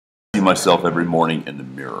see myself every morning in the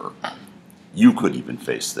mirror. You could even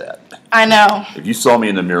face that. I know. If you saw me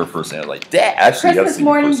in the mirror first, and I was like, Dad, actually, Christmas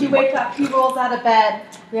morning, you wake up, he rolls out of bed.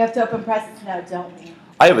 We have to open presents. No, don't we?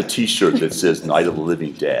 I have a T-shirt that says "Night of the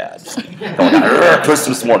Living Dad."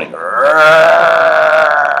 Christmas morning.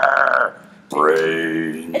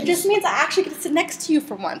 Brains. It just means I actually get to sit next to you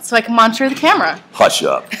for once, so I can monitor the camera. Hush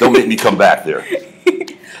up! Don't make me come back there.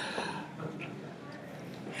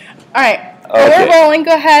 All right. Okay. We're rolling.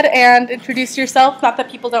 Go ahead and introduce yourself. Not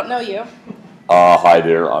that people don't know you. Hi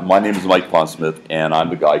there. My name is Mike Pondsmith, and I'm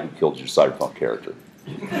the guy who killed your Cyberpunk character.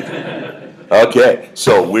 Okay,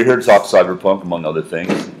 so we're here to talk Cyberpunk, among other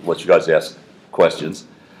things. Let you guys ask questions.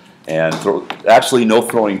 And actually, no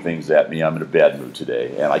throwing things at me. I'm in a bad mood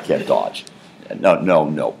today, and I can't dodge.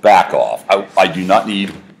 No. Back off. I do not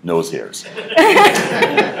need nose hairs.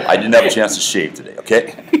 I didn't have a chance to shave today,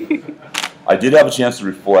 okay? I did have a chance to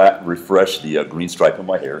refresh the green stripe in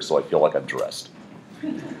my hair, so I feel like I'm dressed.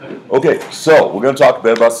 Okay, so we're going to talk a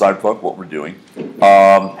bit about Cyberpunk, what we're doing.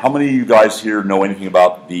 How many of you guys here know anything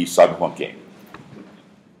about the Cyberpunk game?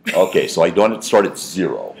 Okay, so I don't start at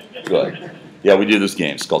 0. Good. Yeah, we do this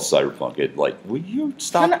game. It's called Cyberpunk. Will you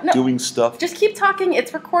stop doing stuff? Just keep talking.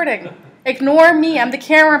 It's recording. Ignore me. I'm the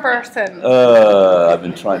camera person. I've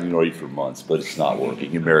been trying to ignore you for months, but it's not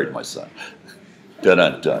working. You married my son.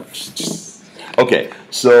 Dun-dun-dun. Okay,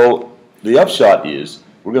 so the upshot is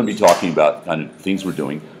we're going to be talking about kind of things we're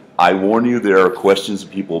doing. I warn you, there are questions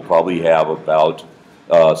that people probably have about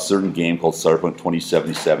a certain game called Cyberpunk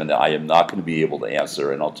 2077 that I am not going to be able to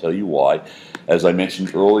answer, and I'll tell you why. As I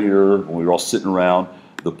mentioned earlier, when we were all sitting around,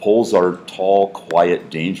 the Poles are tall, quiet,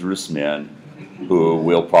 dangerous men who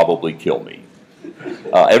will probably kill me.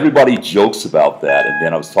 Everybody jokes about that, and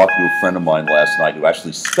then I was talking to a friend of mine last night who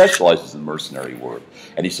actually specializes in mercenary work,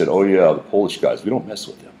 and he said, oh yeah, the Polish guys, we don't mess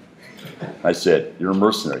with them. I said, you're a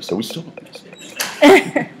mercenary, so we still don't mess with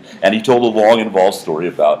them. And he told a long, involved story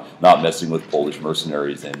about not messing with Polish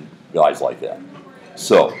mercenaries and guys like that.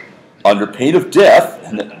 So, under pain of death,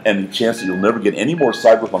 and the chance that you'll never get any more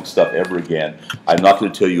Cyberpunk stuff ever again, I'm not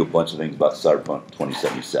going to tell you a bunch of things about Cyberpunk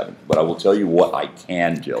 2077, but I will tell you what I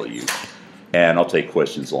can tell you, and I'll take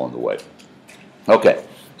questions along the way. Okay,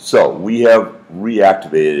 so we have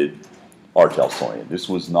reactivated our Talsorian. This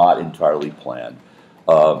was not entirely planned.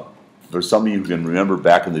 For some of you who can remember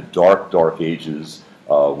back in the dark ages,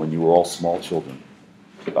 when you were all small children,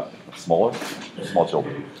 small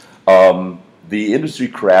children, the industry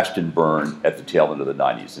crashed and burned at the tail end of the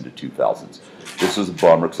 90s into 2000s. This was a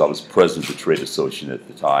bummer because I was president of the trade association at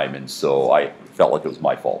the time, and so I felt like it was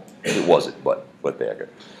my fault. It wasn't, but what the heck.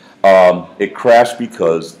 It crashed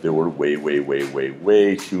because there were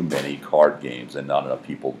way too many card games and not enough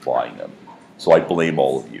people buying them. So I blame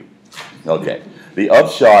all of you. Okay. The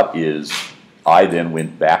upshot is I then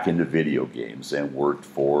went back into video games and worked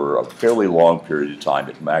for a fairly long period of time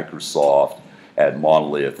at Microsoft, at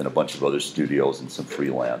Monolith, and a bunch of other studios and some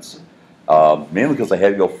freelance. Mainly because I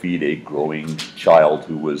had to go feed a growing child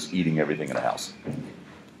who was eating everything in the house.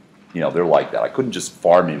 You know, they're like that. I couldn't just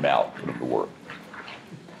farm him out, put him to work.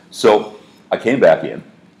 So I came back in,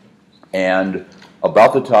 and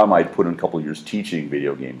about the time I'd put in a couple of years teaching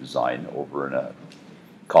video game design over in a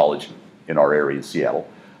college in our area in Seattle,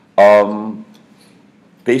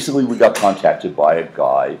 basically we got contacted by a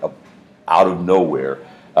guy out of nowhere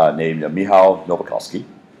named Michał Nowakowski.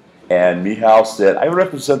 And Michał said, I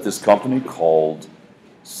represent this company called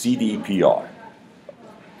CDPR.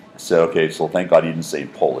 I said, okay, so thank God he didn't say in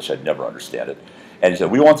Polish. I'd never understand it. And he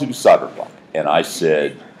said, we want to do Cyberpunk. And I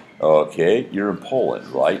said, okay, you're in Poland,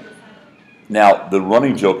 right? Now, the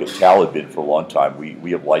running joke at Tal had been for a long time,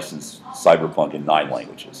 we have licensed Cyberpunk in 9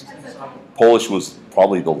 languages. Polish was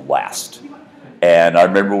probably the last. And I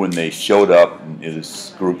remember when they showed up in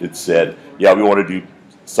this group that said, yeah, we want to do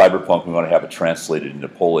Cyberpunk, we want to have it translated into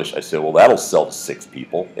Polish. I said, well, that'll sell to 6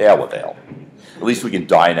 people. Yeah, what the hell? At least we can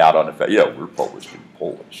dine out on the fact, yeah, we're published in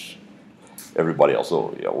Polish. Everybody else,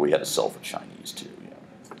 oh, yeah, we had to sell for Chinese too. Yeah.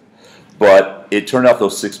 But it turned out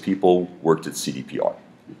those 6 people worked at CDPR.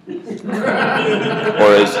 Or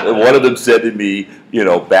as one of them said to me, you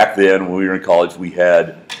know, back then when we were in college, we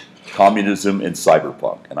had communism and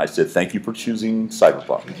cyberpunk. And I said, thank you for choosing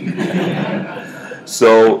cyberpunk.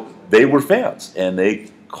 So they were fans, and they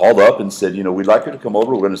called up and said, you know, we'd like you to come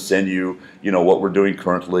over. We're going to send you, you know, what we're doing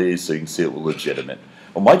currently so you can see it was legitimate.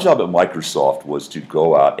 Well, my job at Microsoft was to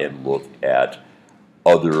go out and look at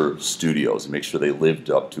other studios and make sure they lived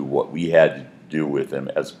up to what we had to do with them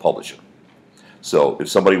as a publisher. So if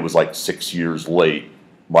somebody was like 6 years late,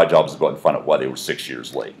 my job was to go out and find out why they were 6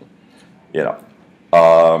 years late. You know,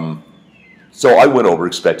 So I went over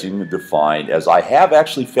expecting to find, as I have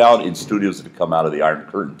actually found in studios that have come out of the Iron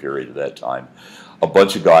Curtain period at that time, a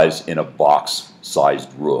bunch of guys in a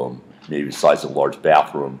box-sized room, maybe the size of a large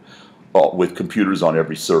bathroom, with computers on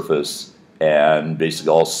every surface, and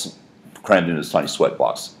basically all crammed in this tiny sweat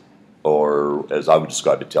box, or as I would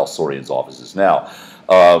describe it, Talsorian's offices now.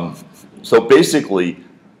 So basically,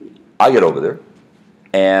 I get over there,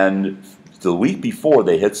 and the week before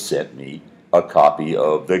they had sent me a copy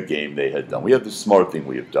of the game they had done. We have this smart thing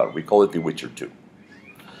we have done. We call it The Witcher 2.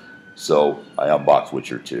 So I unbox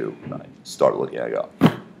Witcher 2, and I start looking, I go,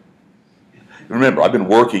 remember, I've been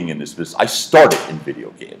working in this business. I started in video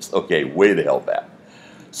games, okay, way the hell back.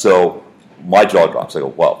 So my jaw drops. I go,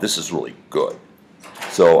 wow, this is really good.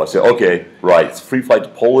 So I say, okay, right, it's a free flight to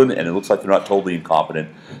Poland, and it looks like they're not totally incompetent.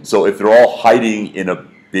 So if they're all hiding in a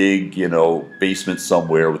big, basement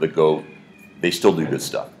somewhere with a goat, they still do good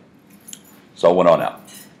stuff. So I went on out.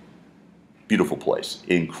 Beautiful place,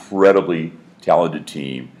 incredibly talented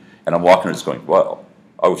team, and I'm walking around just going, wow,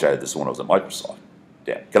 I wish I had this when I was at Microsoft.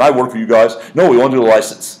 Damn, can I work for you guys? No, we want to do a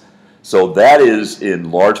license. So that is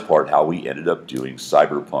in large part how we ended up doing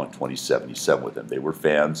Cyberpunk 2077 with them. They were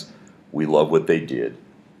fans. We loved what they did.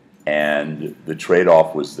 And the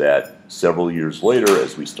trade-off was that several years later,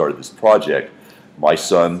 as we started this project, my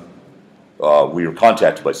son, we were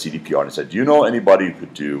contacted by CDPR and said, do you know anybody who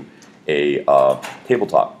could do a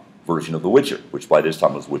tabletop version of The Witcher, which by this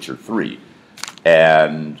time was Witcher 3.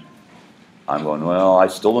 And I'm going, well, I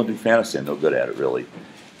still don't do fantasy. I'm no good at it, really.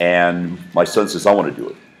 And my son says, I want to do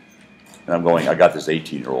it. And I'm going, I got this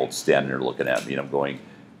 18-year-old standing there looking at me, and I'm going,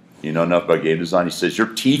 you know enough about game design? He says,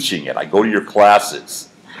 you're teaching it. I go to your classes.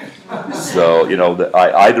 So,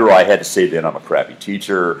 either I had to say then I'm a crappy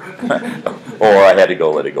teacher, or I had to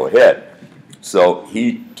go let it go ahead. So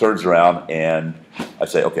he turns around, and I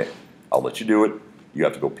say, okay, I'll let you do it. You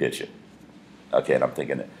have to go pitch it. Okay, and I'm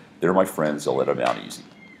thinking, they're my friends. They'll let them out easy.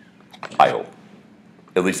 I hope.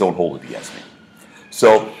 At least don't hold it against me.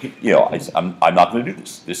 So, I'm not going to do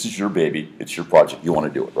this. This is your baby. It's your project. You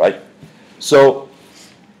want to do it, right? So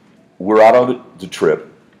we're out on the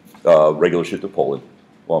trip, regular trip to Poland.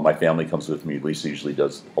 Well, my family comes with me. Lisa usually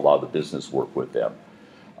does a lot of the business work with them.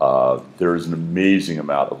 There is an amazing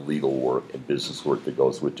amount of legal work and business work that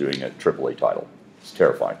goes with doing a AAA title. It's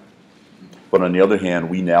terrifying. But on the other hand,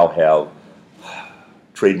 we now have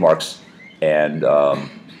trademarks and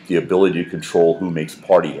the ability to control who makes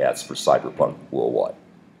party hats for Cyberpunk worldwide.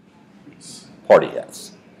 Party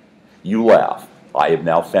hats. You laugh. I have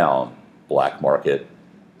now found black market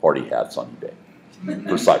party hats on eBay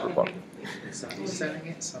for Cyberpunk. Somebody's selling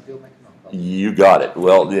it, some people making it. You got it.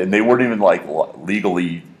 Well, and they weren't even like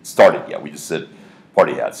legally started yet. We just said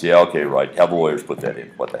party hats. Yeah, okay, right. Have the lawyers put that in.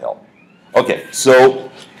 What the hell? Okay,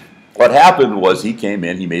 so what happened was he came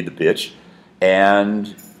in, he made the pitch,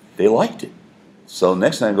 and they liked it. So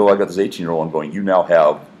next time I go, I got this 18-year-old. I'm going, you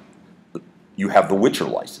have the Witcher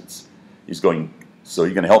license. He's going, so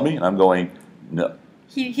you're going to help me? And I'm going, no.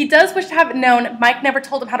 He does wish to have it known Mike never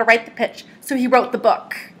told him how to write the pitch, so he wrote the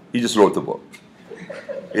book. He just wrote the book.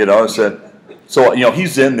 So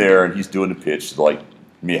he's in there and he's doing the pitch like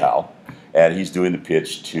meow, and he's doing the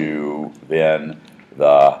pitch to then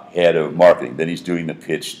the head of marketing. Then he's doing the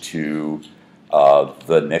pitch to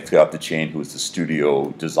the next guy up the chain, who is the studio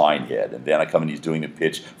design head. And then I come in, he's doing the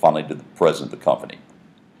pitch finally to the president of the company,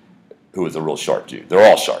 who is a real sharp dude. They're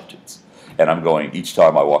all sharp dudes. And I'm going, each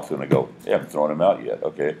time I walk through and I go, they haven't thrown him out yet.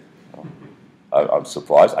 Okay. I'm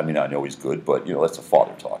surprised. I mean, I know he's good, but, that's the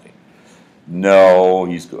father talking. No,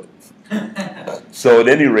 he's good. So at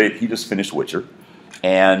any rate, he just finished Witcher.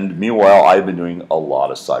 And meanwhile, I've been doing a lot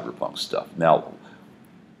of Cyberpunk stuff. Now,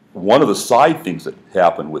 one of the side things that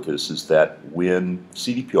happened with this is that when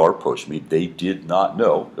CDPR approached me, they did not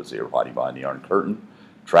know, because they were hiding behind the Iron Curtain,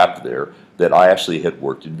 trapped there, that I actually had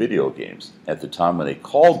worked in video games. At the time when they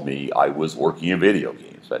called me, I was working in video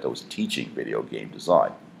games. In fact, I was teaching video game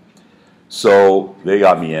design. So they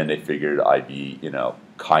got me in. They figured I'd be,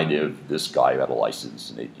 kind of this guy who had a license,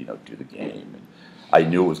 and they'd, do the game. And I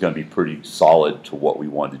knew it was going to be pretty solid to what we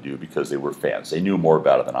wanted to do because they were fans. They knew more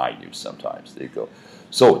about it than I knew sometimes. They'd go,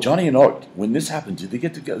 so Johnny and Art, when this happened, did they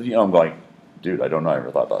get together? I'm going, dude, I don't know. I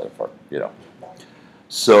never thought about that part,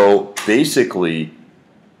 So basically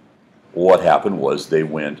what happened was they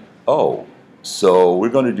went, oh, so we're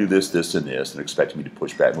going to do this, this, and this, and expecting me to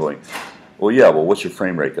push back and going, well, yeah, well, what's your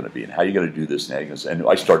frame rate going to be, and how are you going to do this? And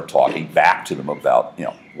I started talking back to them about,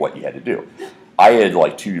 what you had to do. I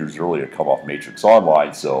had, 2 years earlier, come off Matrix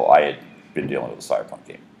Online, so I had been dealing with a Cyberpunk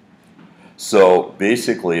game. So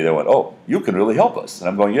basically, they went, oh, you can really help us. And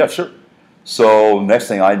I'm going, yeah, sure. So next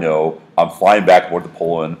thing I know, I'm flying back and forth to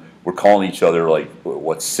Poland. we're calling each other like,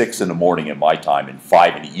 what, 6 in the morning at my time and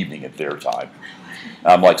 5 in the evening at their time. And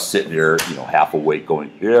I'm like sitting there, you know, half awake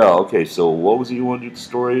going, yeah, okay, so what was it you wanted to do the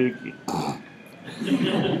story?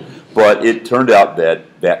 But it turned out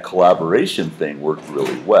that that collaboration thing worked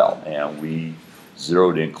really well, and we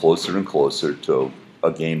zeroed in closer and closer to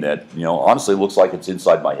a game that, you know, honestly looks like it's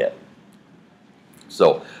inside my head.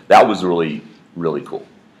 So that was really, really cool.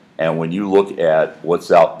 And when you look at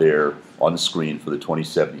what's out there on the screen for the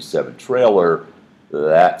 2077 trailer,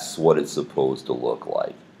 that's what it's supposed to look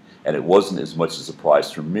like. And it wasn't as much a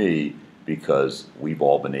surprise for me because we've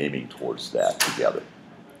all been aiming towards that together.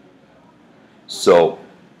 So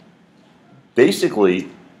basically,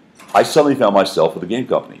 I suddenly found myself with a game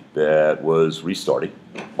company that was restarting.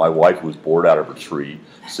 My wife, who was bored out of her tree,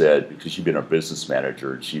 said, because she'd been a business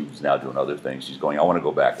manager and she was now doing other things, she's going, I want to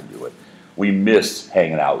go back and do it. We miss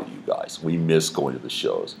hanging out with you guys. We miss going to the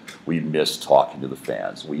shows. We miss talking to the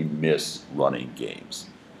fans. We miss running games.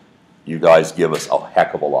 You guys give us a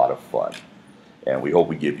heck of a lot of fun, and we hope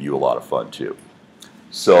we give you a lot of fun too.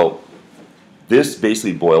 So this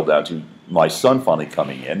basically boiled down to my son finally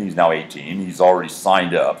coming in. He's now 18. He's already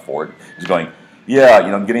signed up for it. He's going, yeah, you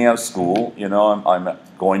know, I'm getting out of school. You know, I'm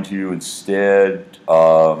going to instead,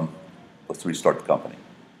 let's restart the company.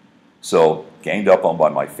 So ganged up on by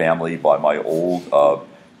my family, by my old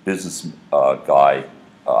business guy,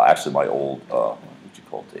 actually my old, what would you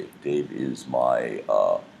call Dave? Dave is my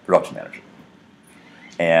production manager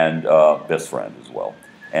and best friend as well.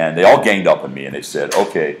 And they all ganged up on me and they said,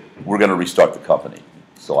 okay, we're going to restart the company.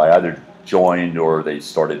 So I either joined or they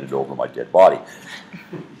started it over my dead body.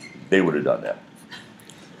 They would have done that.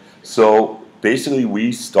 So basically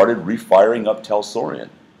we started refiring up Talsorian.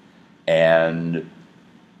 And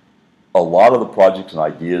a lot of the projects and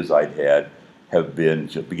ideas I'd had have been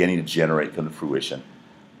beginning to generate kind of fruition.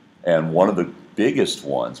 And one of the biggest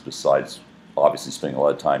ones, besides obviously spending a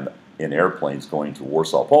lot of time in airplanes going to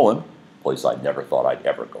Warsaw, Poland, a place I never thought I'd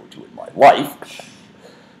ever go to in my life,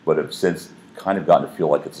 but have since kind of gotten to feel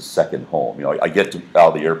like it's a second home. You know, I get out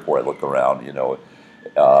of the airport, I look around, you know,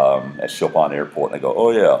 at Chopin Airport, and I go,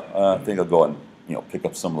 oh yeah, I think I'll go and, you know, pick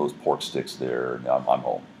up some of those pork sticks there, and I'm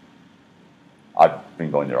home. I've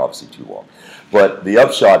been going there obviously too long. But the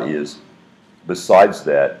upshot is, besides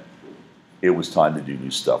that, it was time to do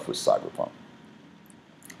new stuff with Cyberpunk.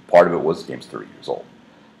 Part of it was the game's 30 years old.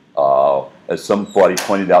 As somebody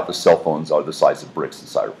pointed out, the cell phones are the size of bricks in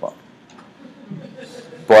Cyberpunk.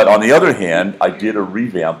 But on the other hand, I did a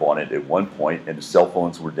revamp on it at one point, and the cell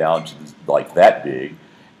phones were down to like that big,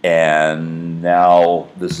 and now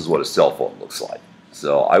this is what a cell phone looks like.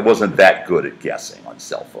 So I wasn't that good at guessing on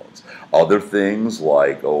cell phones. Other things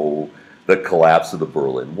like, oh, the collapse of the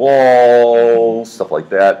Berlin Wall, stuff like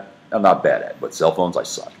that, I'm not bad at, but cell phones, I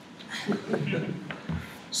suck.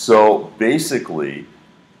 So basically,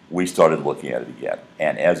 we started looking at it again.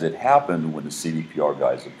 And as it happened, when the CDPR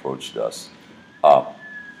guys approached us,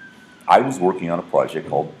 I was working on a project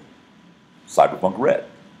called Cyberpunk Red.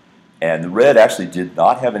 And the Red actually did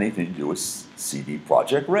not have anything to do with CD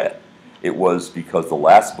Projekt Red. It was because the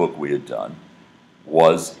last book we had done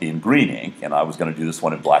was in green ink, and I was going to do this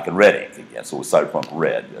one in black and red ink again, so it was Cyberpunk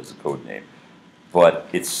Red as a code name. But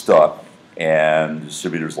it stuck, and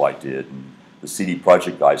distributors liked it, and the CD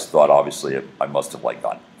Projekt guys thought, obviously, I must have like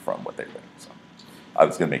gotten from what they read. So I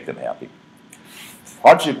was going to make them happy.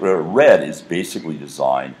 Project Red is basically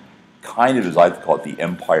designed kind of as I call it the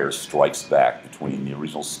Empire Strikes Back between the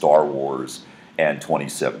original Star Wars and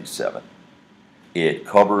 2077. It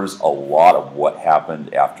covers a lot of what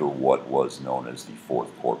happened after what was known as the Fourth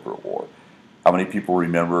Corporate War. How many people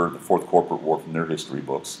remember the Fourth Corporate War from their history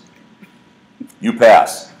books? You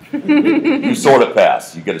pass. You sort of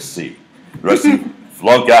pass. You get a C. The rest of you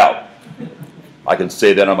flunk out. I can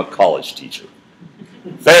say that I'm a college teacher.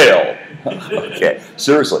 Fail. Okay,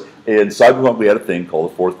 seriously. In Cyberpunk, we had a thing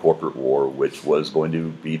called the Fourth Corporate War, which was going to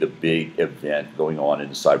be the big event going on in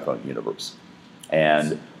the Cyberpunk universe.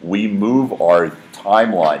 And we move our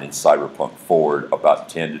timeline in Cyberpunk forward about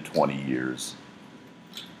 10 to 20 years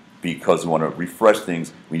because we want to refresh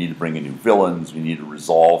things. We need to bring in new villains. We need to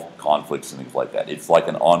resolve conflicts and things like that. It's like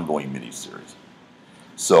an ongoing miniseries.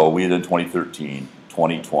 So we had in 2013,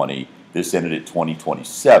 2020. This ended at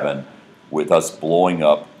 2027 with us blowing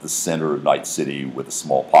up the center of Night City with a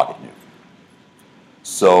small pocket nuke.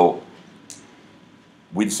 So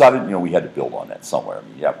we decided, we had to build on that somewhere. I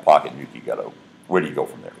mean, you have pocket nuke, you got to. Where do you go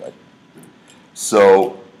from there, right?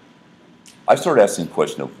 So I started asking the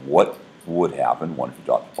question of what would happen if you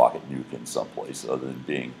dropped a pocket nuke in some place other than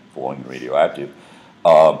being glowing radioactive.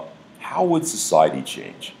 How would society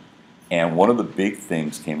change? And one of the big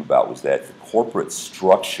things came about was that the corporate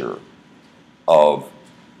structure of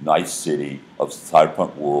Night City, of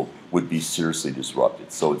Cyberpunk World, would be seriously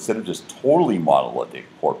disrupted. So instead of just totally monolithic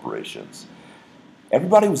corporations,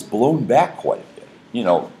 everybody was blown back quite a bit. You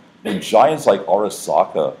know, when giants like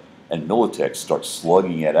Arasaka and Militech start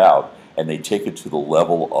slugging it out, and they take it to the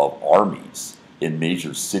level of armies in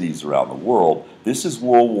major cities around the world, this is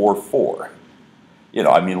World War IV. You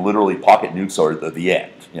know, I mean, literally pocket nukes are at the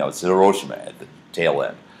end. You know, it's Hiroshima at the tail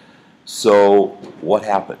end. So what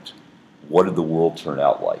happened? What did the world turn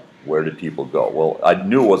out like? Where did people go? Well, I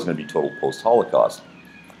knew it wasn't going to be total post-Holocaust,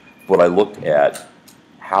 but I looked at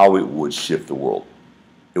how it would shift the world.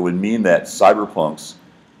 It would mean that cyberpunks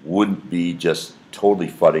wouldn't be just totally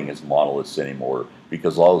fighting as monoliths anymore,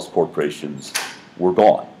 because all those corporations were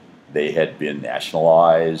gone. They had been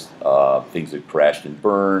nationalized, things had crashed and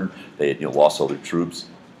burned, they had lost all their troops.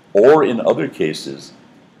 Or in other cases,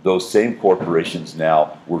 those same corporations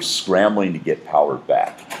now were scrambling to get power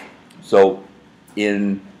back. So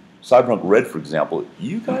in Cyberpunk Red, for example,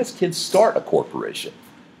 you guys can start a corporation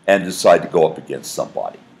and decide to go up against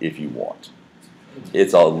somebody if you want.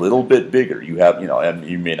 It's a little bit bigger. You have, and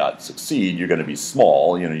you may not succeed. You're going to be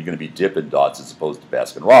small. You're going to be Dippin' Dots as opposed to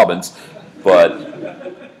Baskin Robbins,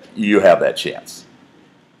 but you have that chance.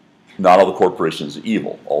 Not all the corporations are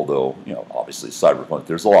evil, although, obviously Cyberpunk,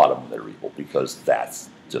 there's a lot of them that are evil because that's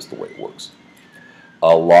just the way it works.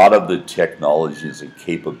 A lot of the technologies and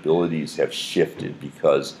capabilities have shifted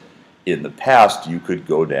because in the past you could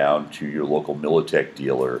go down to your local Militech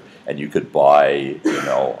dealer and you could buy,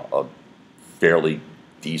 a fairly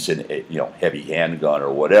decent, heavy handgun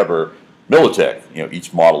or whatever, Militech,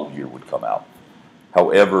 each model year would come out.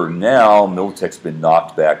 However, now Militech's been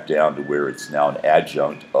knocked back down to where it's now an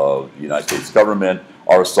adjunct of the United States government.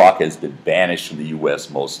 Arasaka has been banished from the U.S.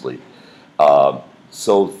 mostly.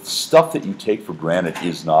 So stuff that you take for granted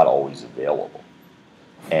is not always available.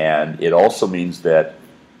 And it also means that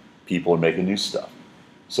people are making new stuff.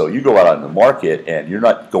 So you go out on the market and you're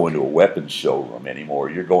not going to a weapons showroom anymore.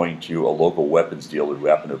 You're going to a local weapons dealer who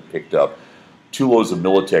happen to have picked up 2 loads of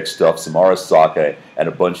Militech stuff, some Arasaka, and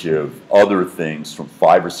a bunch of other things from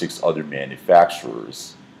 5 or 6 other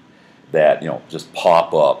manufacturers that just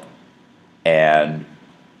pop up and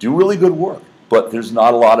do really good work. But there's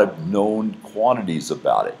not a lot of known quantities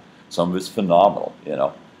about it. Some of it's phenomenal,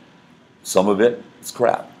 Some of it is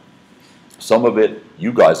crap. Some of it,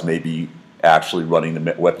 you guys may be actually running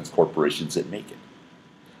the weapons corporations that make it.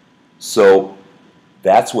 So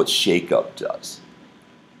that's what Shake-Up does.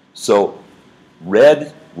 So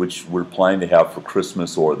Red, which we're planning to have for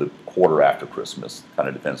Christmas or the quarter after Christmas, kind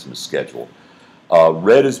of depends on the schedule.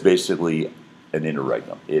 Red is basically an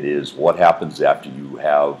interregnum. It is what happens after you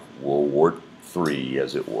have World War III,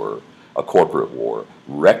 as it were, a corporate war,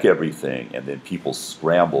 wreck everything, and then people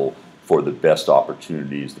scramble for the best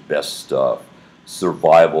opportunities, the best stuff,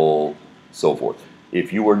 survival, so forth.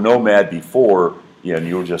 If you were nomad before, and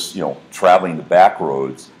you were just traveling the back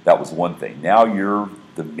roads, that was one thing. Now you're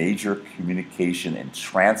the major communication and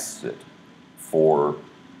transit for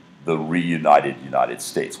the reunited United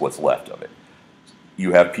States, what's left of it.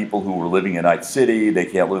 You have people who were living in Night City, they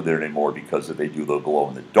can't live there anymore because if they do, they'll glow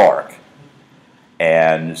in the dark.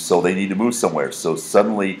 And so they need to move somewhere. So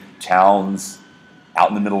suddenly towns out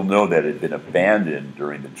in the middle of nowhere that had been abandoned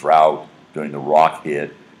during the drought, during the rock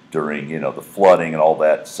hit, during the flooding and all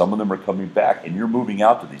that, some of them are coming back, and you're moving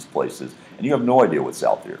out to these places, and you have no idea what's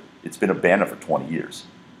out there. It's been abandoned for 20 years,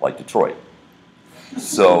 like Detroit.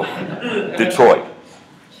 So, Detroit.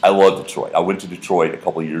 I love Detroit. I went to Detroit a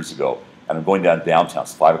couple of years ago, and I'm going downtown.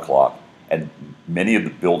 It's 5 o'clock, and many of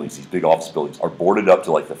the buildings, these big office buildings, are boarded up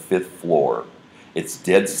to like the 5th floor. It's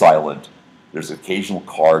dead silent. There's occasional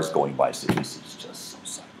cars going by. So this is just so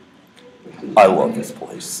silent. I love this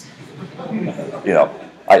place.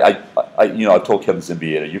 I told Kevin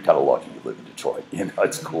Zimbieta, you're kind of lucky you live in Detroit.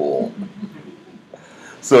 It's cool.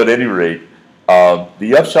 So at any rate,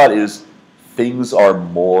 the upshot is things are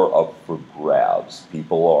more up for grabs.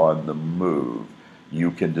 People are on the move.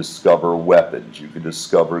 You can discover weapons. You can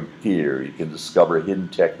discover gear. You can discover hidden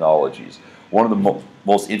technologies. One of the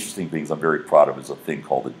most interesting things I'm very proud of is a thing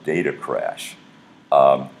called the data crash.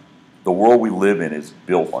 The world we live in is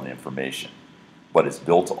built on information, but it's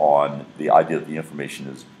built on the idea that the information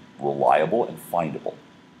is reliable and findable.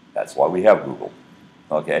 That's why we have Google.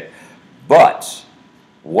 Okay? But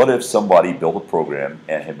what if somebody built a program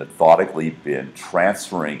and had methodically been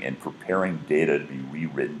transferring and preparing data to be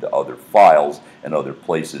rewritten to other files and other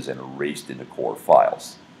places and erased into core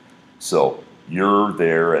files? So you're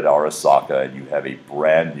there at Arasaka and you have a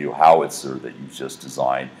brand new howitzer that you just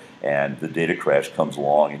designed, and the data crash comes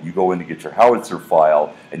along, and you go in to get your howitzer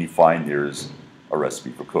file, and you find there's a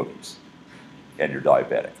recipe for cookies, and you're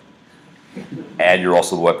diabetic. And you're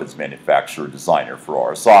also the weapons manufacturer designer for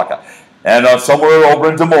Arasaka. And somewhere over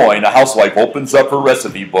in Des Moines, a housewife opens up her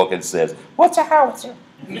recipe book and says, "What's a howitzer?"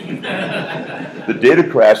 The data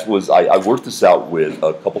crash was, I worked this out with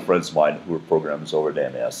a couple friends of mine who were programmers over at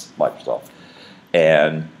MS, Microsoft.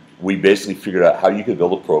 And we basically figured out how you could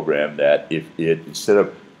build a program that if it, instead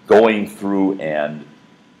of going through and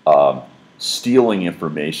stealing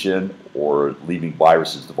information or leaving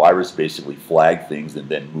viruses, the virus basically flagged things and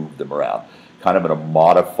then moved them around, kind of in a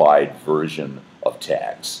modified version of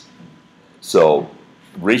tags. So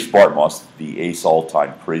Raish Bartmoss, the ace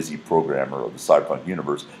all-time crazy programmer of the Cyberpunk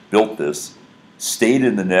universe, built this, stayed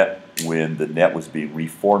in the net when the net was being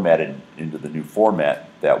reformatted into the new format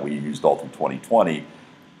that we used all through 2020,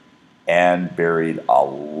 and buried a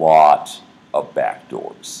lot of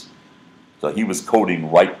backdoors. So he was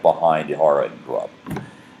coding right behind Ihara and Grub.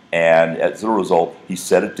 And as a result, he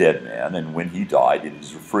set a dead man, and when he died, in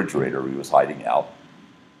his refrigerator he was hiding out.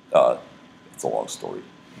 It's a long story.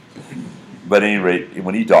 But at any rate,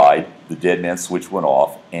 when he died, the dead man switch went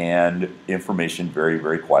off, and information very,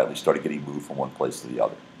 very quietly started getting moved from one place to the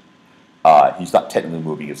other. He's not technically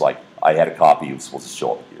moving. It's like, I had a copy, it was supposed to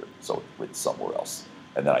show up here, so it went somewhere else.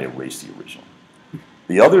 And then I erased the original.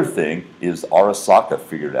 The other thing is Arasaka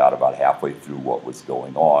figured out about halfway through what was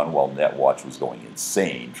going on, while NetWatch was going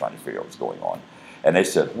insane trying to figure out what's going on. And they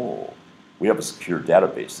said, whoa, we have a secure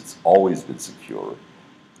database. It's always been secure.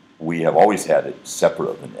 We have always had it separate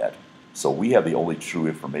of the net. So we have the only true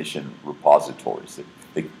information repositories.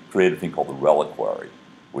 They created a thing called the Reliquary,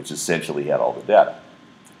 which essentially had all the data.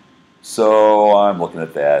 So I'm looking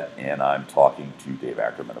at that, and I'm talking to Dave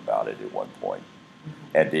Ackerman about it at one point.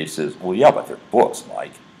 And Dave says, well, yeah, but they're books,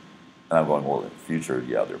 Mike. And I'm going, well, in the future,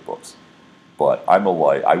 yeah, they're books. But I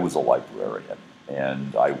was a librarian,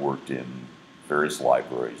 and I worked in various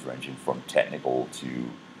libraries, ranging from technical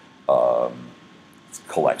to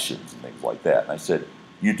collections and things like that. And I said,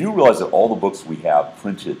 you do realize that all the books we have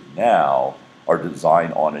printed now are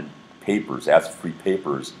designed on papers, acid-free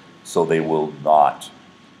papers, so they will not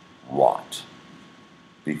rot.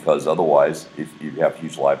 Because otherwise, if you have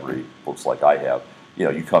huge library books like I have,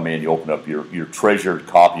 you come in, you open up your treasured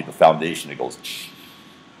copy of the Foundation, it goes,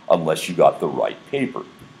 unless you got the right paper.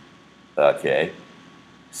 Okay?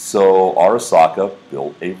 So Arasaka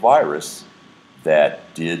built a virus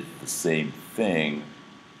that did the same thing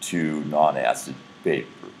to non-acid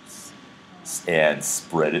papers and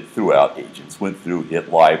spread it throughout. Agents went through, hit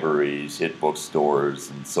libraries, hit bookstores,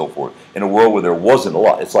 and so forth. In a world where there wasn't a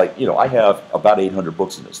lot. It's like, I have about 800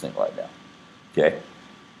 books in this thing right now. Okay?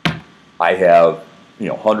 I have,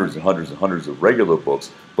 hundreds and hundreds and hundreds of regular books,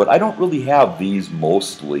 but I don't really have these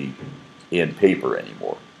mostly in paper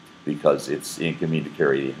anymore because it's inconvenient to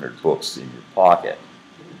carry 800 books in your pocket.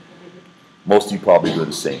 Most of you probably do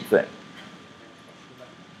the same thing.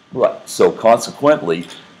 Right. So consequently,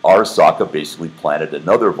 Arasaka basically planted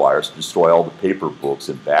another virus to destroy all the paper books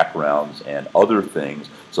and backgrounds and other things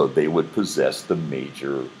so they would possess the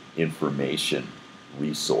major information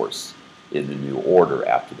resource in the new order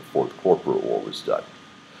after the Fourth Corporate War was done.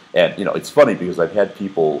 And, it's funny because I've had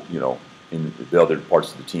people, in the other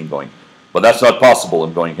parts of the team going, but that's not possible.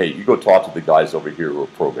 I'm going, hey, you go talk to the guys over here who are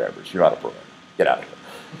programmers. You're not a programmer. Get out of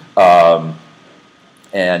here.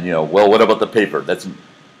 And, well, what about the paper?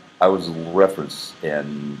 I was a reference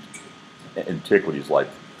in antiquities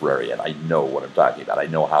librarian. I know what I'm talking about. I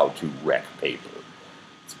know how to wreck paper.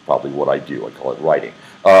 It's probably what I do. I call it writing.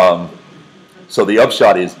 So the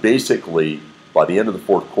upshot is basically, by the end of the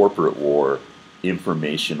Fourth Corporate War,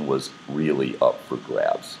 information was really up for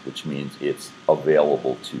grabs, which means it's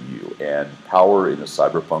available to you. And power in a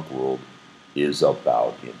cyberpunk world is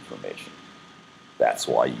about information. That's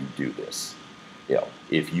why you do this.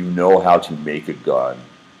 If you know how to make a gun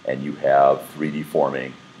and you have 3D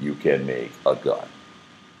forming, you can make a gun.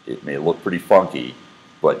 It may look pretty funky,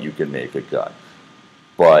 but you can make a gun.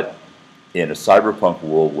 But in a cyberpunk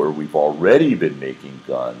world where we've already been making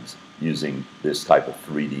guns using this type of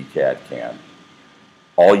 3D CAD-CAM,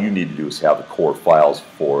 all you need to do is have the core files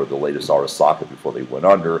for the latest Arasaka before they went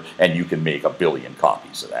under, and you can make 1 billion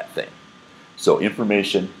copies of that thing. So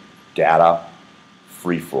information, data,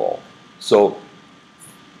 free-for-all. So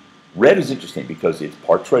Red is interesting because it's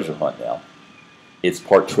part treasure hunt now. It's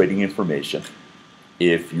part trading information.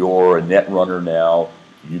 If you're a net runner now,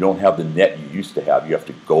 you don't have the net you used to have. You have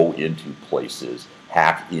to go into places,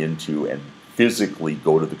 hack into, and physically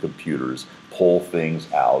go to the computers, pull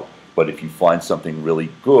things out. But if you find something really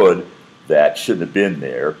good that shouldn't have been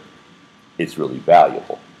there, it's really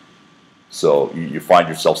valuable. So you find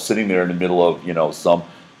yourself sitting there in the middle of, some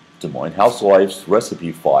Des Moines housewife's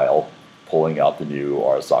recipe file pulling out the new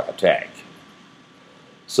Arasaka tank.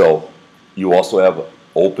 So you also have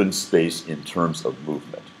open space in terms of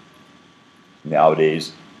movement.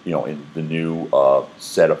 Nowadays, in the new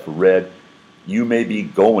setup for Red, you may be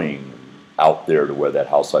going out there to where that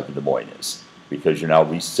housewife in Des Moines is, because you're now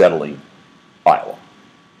resettling Iowa.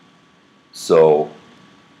 So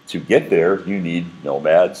to get there, you need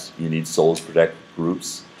nomads, you need Solus Protect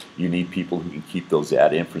groups, you need people who can keep those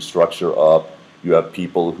ad infrastructure up, you have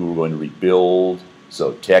people who are going to rebuild,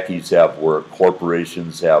 so techies have work,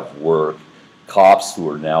 corporations have work, cops who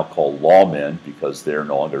are now called lawmen because they're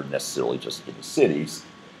no longer necessarily just in the cities,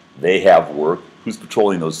 they have work. Who's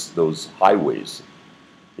patrolling those highways?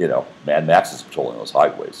 Mad Max is patrolling those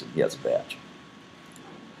highways, and he has a badge.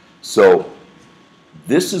 So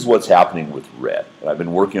this is what's happening with Red. And I've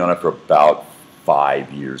been working on it for about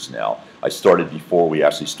 5 years now. I started before we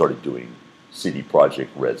actually started doing CD Projekt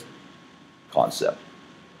Red's concept.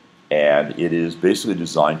 And it is basically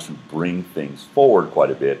designed to bring things forward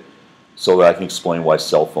quite a bit so that I can explain why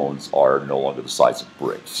cell phones are no longer the size of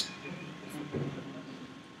bricks.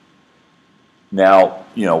 Now,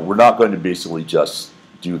 we're not going to basically just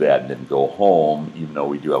do that and then go home, even though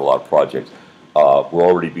we do have a lot of projects. We're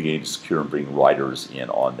already beginning to secure and bring writers in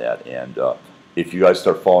on that. And if you guys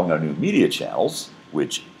start following our new media channels,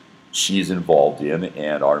 which she's involved in,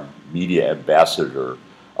 and our media ambassador,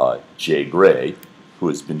 Jay Gray, who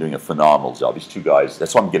has been doing a phenomenal job. These two guys,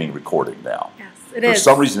 that's why I'm getting recording now. Yes, it is. For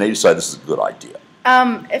some reason, they decided this is a good idea.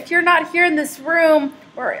 If you're not here in this room,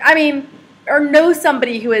 or know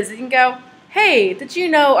somebody who is, you can go, hey, did you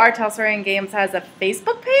know our Talsorian Games has a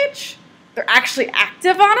Facebook page? They're actually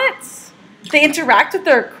active on it. They interact with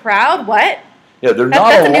their crowd. What? Yeah, they're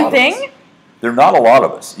not a lot of us. There are not a lot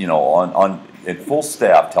of us. At full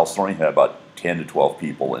staff, Talsorian had about 10 to 12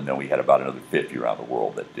 people, and then we had about another 50 around the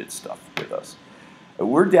world that did stuff with us.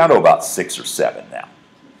 We're down to about 6 or 7 now,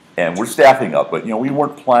 and we're staffing up. But we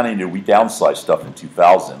weren't planning to. We downsized stuff in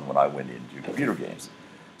 2000 when I went into computer games,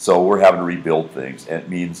 so we're having to rebuild things, and it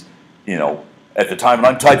means at the time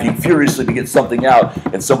when I'm typing furiously to get something out,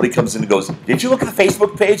 and somebody comes in and goes, "Did you look at the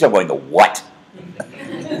Facebook page?" I'm going, "The what?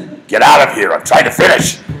 Get out of here! I'm trying to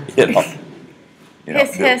finish."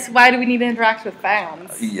 Hiss, hiss. Why do we need to interact with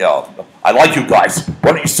fans? Yeah, I like you guys.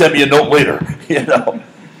 Why don't you send me a note later?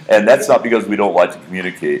 And that's not because we don't like to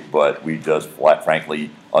communicate, but we just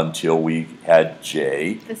frankly, until we had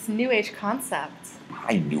Jay. This new age concept.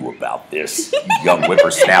 I knew about this, you young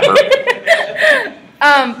whippersnapper.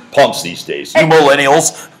 Punks these days. You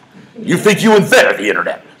millennials. You think you invented the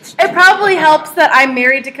internet. It probably helps that I'm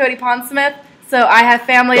married to Cody Pondsmith, so I have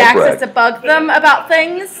family access to bug them about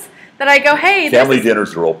things. That I go, hey. Family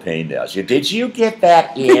dinners are all pain now. Did you get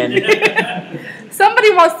that in?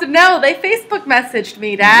 Somebody wants to know. They Facebook messaged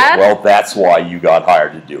me, Dad. Well, that's why you got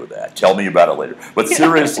hired to do that. Tell me about it later. But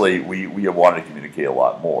seriously, we have wanted to communicate a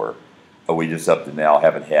lot more. But we just up to now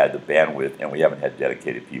haven't had the bandwidth, and we haven't had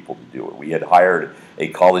dedicated people to do it. We had hired a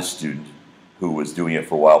college student who was doing it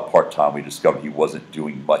for a while part-time. We discovered he wasn't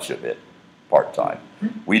doing much of it part-time.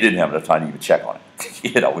 We didn't have enough time to even check on it.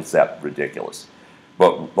 It's that ridiculous.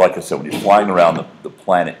 But like I said, when you're flying around the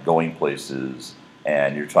planet, going places,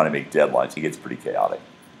 and you're trying to make deadlines, it gets pretty chaotic.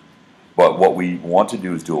 But what we want to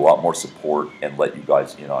do is do a lot more support and let you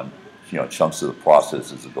guys in on chunks of the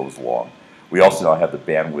process as it goes along. We also now have the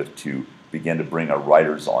bandwidth to begin to bring our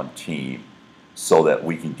writers on team so that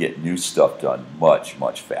we can get new stuff done much,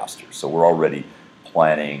 much faster. So we're already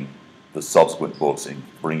planning the subsequent books and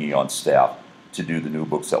bringing on staff to do the new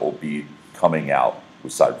books that will be coming out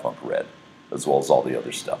with Cyberpunk Red, as well as all the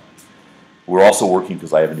other stuff. We're also working,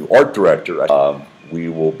 because I have a new art director, we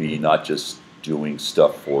will be not just doing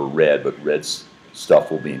stuff for Red, but Red's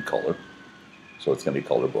stuff will be in color. So it's going to be a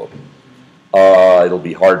color book. It'll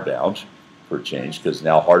be hardbound for a change, because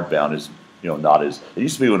now hardbound is not as... It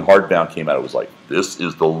used to be when hardbound came out, it was like, this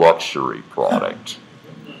is the luxury product.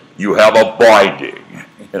 You have a binding.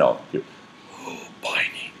 Binding,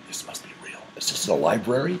 this must be real. Is this in a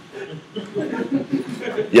library?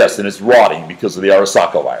 Yes, and it's rotting because of the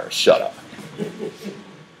Arasaka virus. Shut up.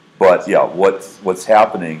 But yeah, what's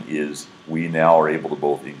happening is we now are able to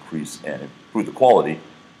both increase and improve the quality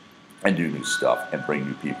and do new stuff and bring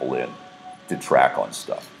new people in to track on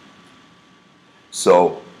stuff.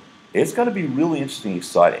 So it's going to be really interesting,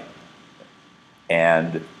 exciting.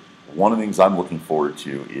 And one of the things I'm looking forward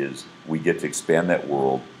to is we get to expand that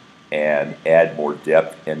world and add more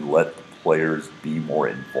depth and let the players be more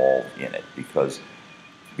involved in it. Because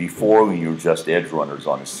before when you were just edge runners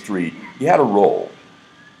on the street, you had a role.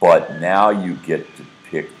 But now you get to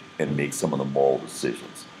pick and make some of the moral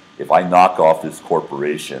decisions. If I knock off this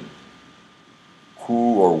corporation,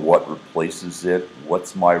 who or what replaces it?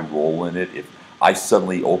 What's my role in it? If I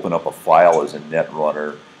suddenly open up a file as a net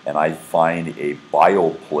runner and I find a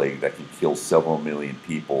bioplague that can kill several million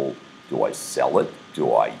people, do I sell it?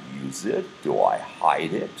 Do I use it? Do I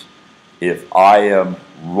hide it? If I am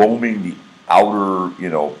roaming the outer,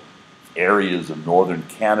 areas of northern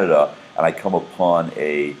Canada and I come upon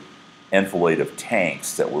a enfilade of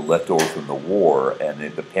tanks that were left over from the war and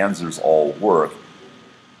the panzers all work,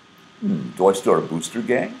 do I start a booster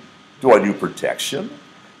gang? Do I do protection?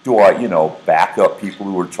 Do I, back up people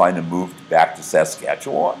who are trying to move back to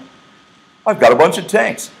Saskatchewan? I've got a bunch of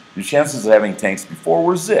tanks. Your chances of having tanks before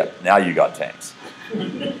were zip. Now you got tanks.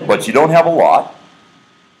 But you don't have a lot,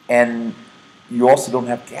 and you also don't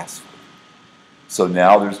have gas. So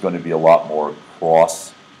now there's going to be a lot more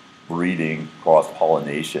cross-breeding,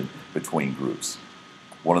 cross-pollination between groups.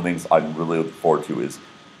 One of the things I'm really looking forward to is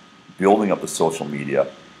building up the social media.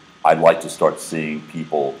 I'd like to start seeing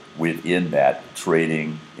people within that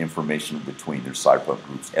trading information between their cyberpunk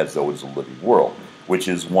groups as though it's a living world, which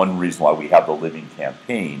is one reason why we have the living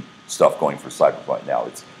campaign stuff going for cyberpunk now.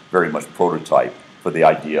 It's very much prototype for the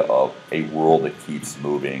idea of a world that keeps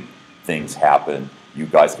moving, things happen, you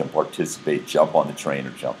guys can participate, jump on the train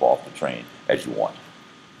or jump off the train as you want.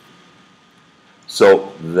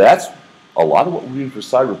 So that's a lot of what we're doing for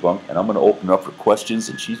Cyberpunk, and I'm going to open up for questions,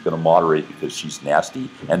 and she's going to moderate because she's nasty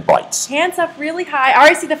and bites. Hands up really high. I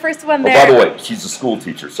already see the first one there. Oh, by the way, she's a school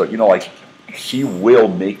teacher, so she will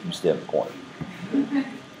make you stand in the corner.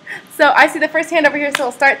 So I see the first hand over here, so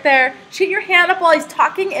we'll start there. Shoot your hand up while he's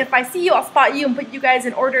talking, and if I see you, I'll spot you and put you guys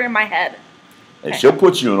in order in my head. And she'll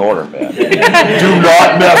put you in order, man. Do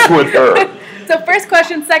not mess with her. So first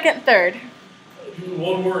question, second, third.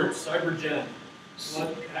 One word, CyberGen.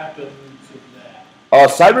 What happened to that?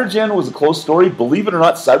 CyberGen was a close story. Believe it or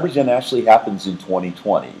not, CyberGen actually happens in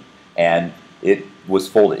 2020, and it was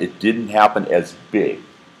folded. It didn't happen as big.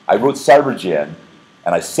 I wrote CyberGen,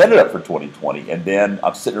 and I set it up for 2020, and then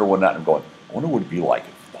I'm sitting there one night and I'm going, I wonder what it would be like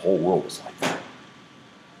if the whole world was like that.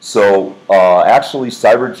 So actually,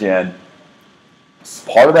 CyberGen,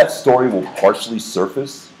 part of that story will partially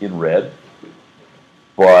surface in red,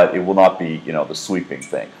 but it will not be, the sweeping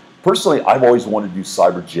thing. Personally, I've always wanted to do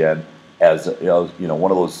CyberGen as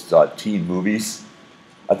one of those teen movies.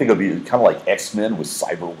 I think it'd be kind of like X-Men with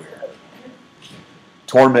cyberware.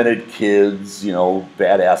 Tormented kids,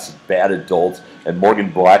 badass, bad adults, and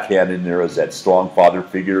Morgan Blackhand in there as that strong father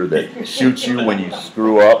figure that shoots you when you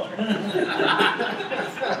screw up.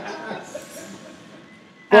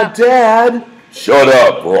 But Dad, shut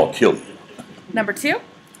up or I'll kill you. Number two.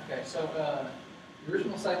 Okay, so the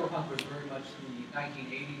original Cyberpunk was very much the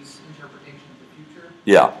 1980s interpretation of the future.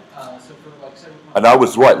 Yeah. So for like Cyberpunk. And I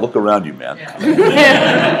was right. Look around you, man. Yeah.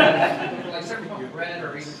 For like Cyberpunk Red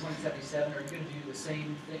or even 2077, are you going to do the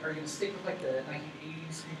same thing? Are you going to stick with like the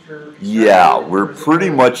 1980s future? Yeah, we're pretty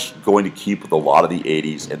much going to keep with a lot of the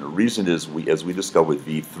 80s, and the reason is, as we discovered with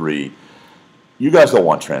V3, you guys don't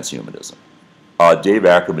want transhumanism. Dave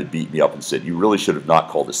Ackerman beat me up and said, you really should have not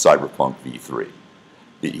called it Cyberpunk V3.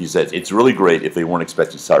 He said, it's really great if they weren't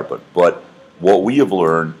expecting Cyberpunk, but what we have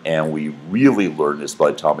learned, and we really learned this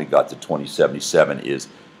by the time we got to 2077, is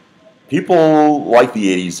people like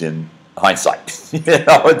the 80s in hindsight.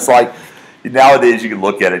 It's like, nowadays you can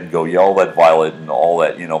look at it and go, yeah, all that Violet and all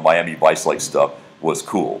that, Miami Vice-like stuff was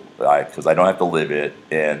cool, because I don't have to live it,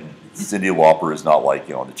 and Cyndi Lauper is not like,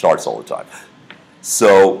 on the charts all the time.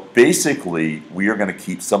 So basically, we are going to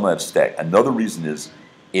keep some of that stack. Another reason is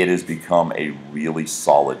it has become a really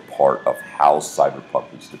solid part of how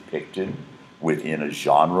cyberpunk is depicted within a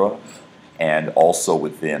genre and also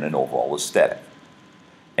within an overall aesthetic.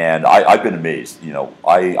 And I've been amazed.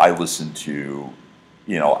 I listen to,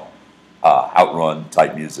 Outrun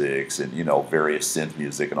type musics and, various synth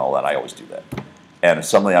music and all that. I always do that. And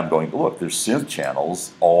suddenly I'm going, look, there's synth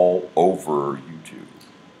channels all over YouTube.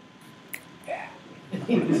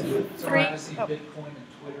 So we're going to see Bitcoin and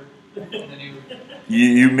Twitter and the new...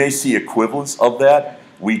 You may see equivalents of that.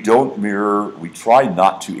 We don't mirror, we try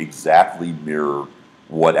not to exactly mirror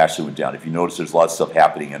what actually went down. If you notice, there's a lot of stuff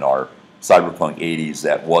happening in our cyberpunk 80s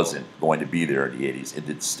that wasn't going to be there in the 80s. It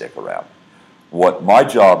didn't stick around. What my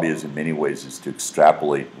job is, in many ways, is to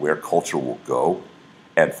extrapolate where culture will go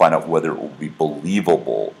and find out whether it will be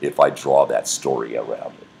believable if I draw that story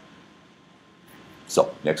around it.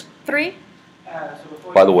 So, next. Three.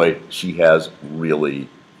 By the way, she has really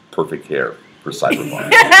perfect hair for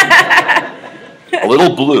cyberpunk. A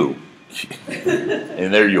little blue,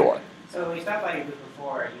 And there you are. So we stopped by your booth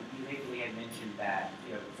before. You basically had mentioned that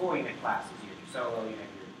before you had classes, you had your solo, you had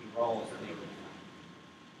your roles that they were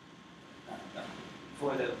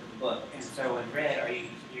for the book. And so in Red, are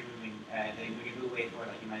you're moving? When you move away for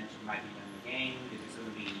like you mentioned, you might be doing the game. Is it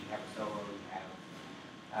still be you have a solo, you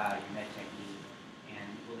have your med technique, and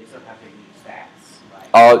will they still have their unique stats?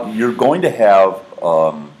 Right? You're going to have.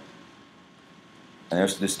 And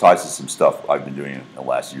this ties to some stuff I've been doing in the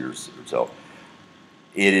last years or so.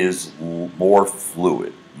 It is more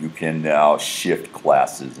fluid. You can now shift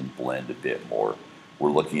classes and blend a bit more.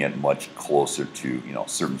 We're looking at much closer to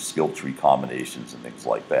certain skill tree combinations and things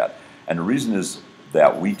like that. And the reason is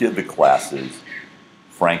that we did the classes,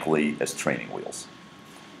 frankly, as training wheels.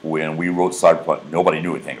 When we wrote Cyberpunk, nobody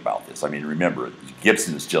knew anything about this. I mean, remember,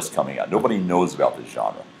 Gibson is just coming out. Nobody knows about this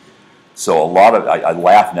genre. So I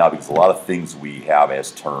laugh now because a lot of things we have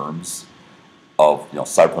as terms of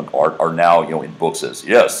cyberpunk art are now in books as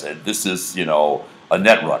yes, and this is a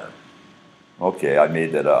net runner. Okay, I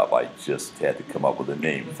made that up. I just had to come up with a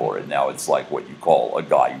name for it. Now it's like what you call a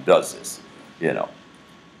guy who does this.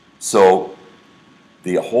 So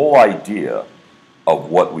the whole idea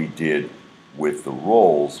of what we did with the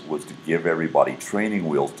roles was to give everybody training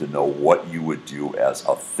wheels to know what you would do as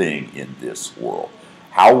a thing in this world.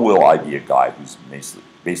 How will I be a guy who's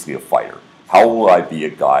basically a fighter? How will I be a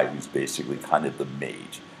guy who's basically kind of the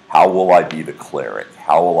mage? How will I be the cleric?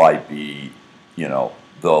 How will I be, the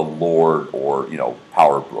lord or,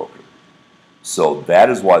 power broker? So that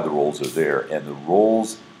is why the roles are there. And the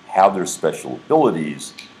roles have their special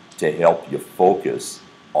abilities to help you focus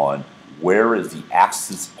on where is the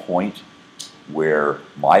axis point where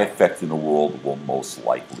my effect in the world will most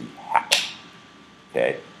likely happen.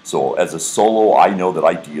 Okay? So as a solo, I know that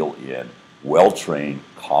I deal in well-trained,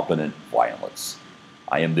 competent violence.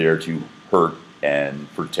 I am there to hurt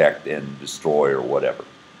and protect and destroy or whatever.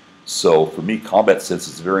 So for me, combat sense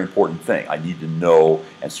is a very important thing. I need to know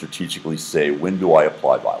and strategically say, when do I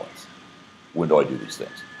apply violence? When do I do these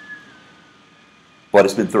things? But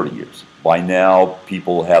it's been 30 years. By now,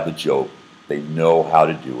 people have the joke. They know how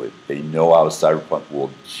to do it. They know how a cyberpunk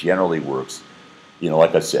world generally works.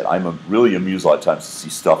 Like I said, I'm really amused a lot of times to see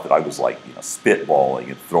stuff that I was like, spitballing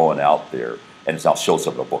and throwing out there, and it now shows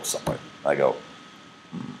up in a book somewhere. And I go,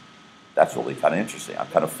 that's really kind of interesting. I'm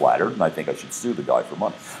kind of flattered, and I think I should sue the guy for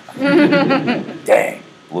money. Dang,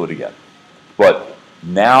 blew it again. But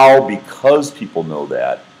now, because people know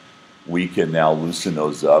that, we can now loosen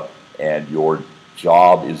those up, and your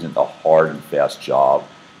job isn't a hard and fast job.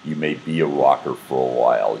 You may be a rocker for a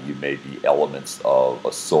while. You may be elements of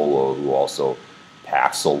a solo who also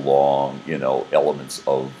packs along, elements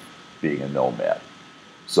of being a nomad.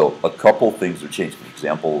 So a couple things are changed. For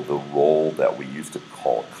example, the role that we used to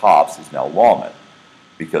call cops is now lawmen,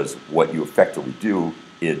 because what you effectively do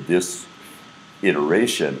in this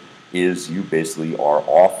iteration is you basically are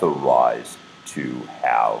authorized to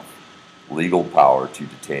have legal power to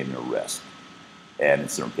detain and arrest, and in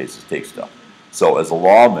certain cases take stuff. So as a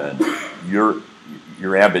lawman, your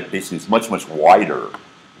ambit basically is much, much wider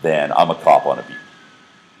than I'm a cop on a beat.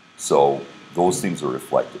 So those things are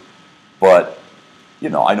reflected. But,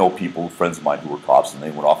 I know people, friends of mine who were cops, and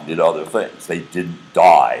they went off and did other things. They didn't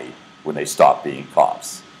die when they stopped being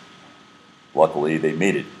cops. Luckily, they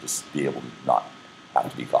made it to be able to not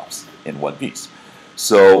have to be cops in one piece.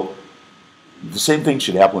 So the same thing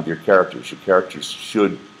should happen with your characters. Your characters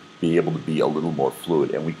should be able to be a little more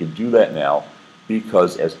fluid. And we can do that now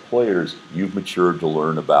because as players, you've matured to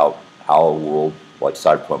learn about how a world like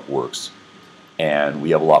Cyberpunk works. And we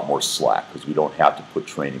have a lot more slack because we don't have to put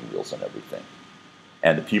training wheels on everything.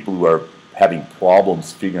 And the people who are having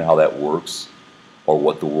problems figuring out how that works or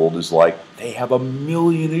what the world is like, they have a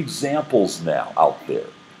million examples now out there.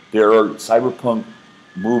 There are cyberpunk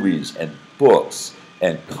movies and books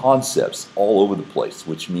and concepts all over the place,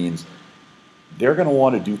 which means they're going to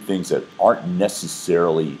want to do things that aren't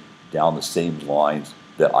necessarily down the same lines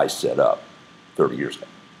that I set up 30 years ago.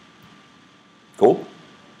 Cool?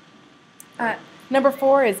 Number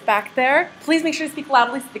 4 is back there. Please make sure to speak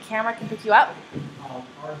loudly so the camera can pick you up.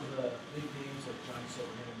 Are the big games like GenCon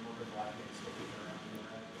and Morgan Black still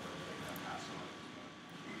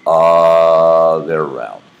around? They're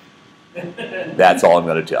around. That's all I'm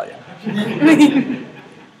going to tell you.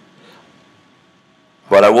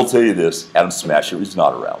 But I will tell you this, Adam Smasher is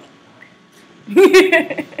not around.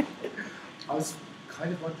 I was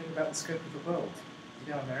kind of wondering about the scope of the world.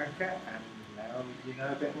 You know America, and now you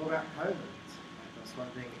know a bit more about Poland. I was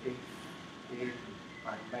wondering if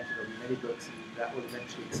I imagine there'll be many books and that will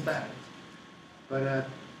eventually expand. But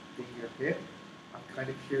the European, I'm kind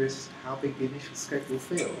of curious how big the initial scope will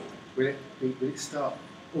feel. will it start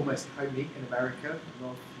almost homely in America, the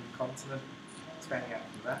northern continent, expanding out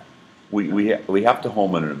from that? We have to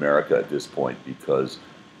home in America at this point because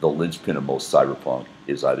the linchpin of most cyberpunk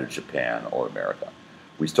is either Japan or America.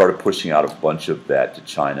 We started pushing out a bunch of that to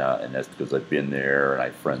China, and that's because I've been there and I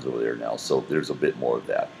have friends over there now, so there's a bit more of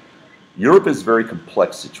that. Europe is a very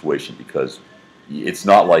complex situation because it's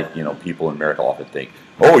not like, people in America often think,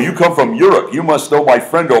 oh, you come from Europe, you must know my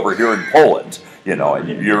friend over here in Poland,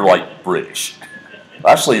 and you're like British.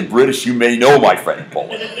 Actually, in British, you may know my friend in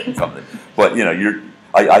Poland. But,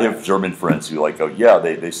 I have German friends who like, oh, yeah,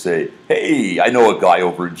 they say, hey, I know a guy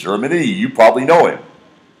over in Germany, you probably know him.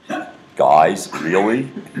 Guys,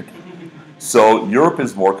 really? So Europe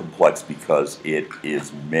is more complex because it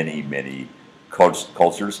is many, many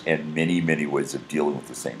cultures and many, many ways of dealing with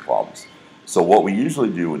the same problems. So what we usually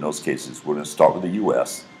do in those cases, we're going to start with the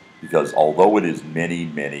U.S. because although it is many,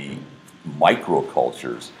 many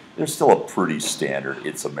microcultures, there's still a pretty standard,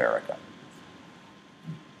 it's America.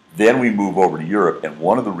 Then we move over to Europe, and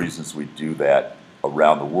one of the reasons we do that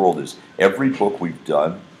around the world is every book we've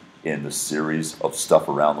done in the series of stuff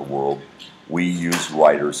around the world, we use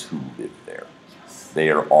writers who live there. They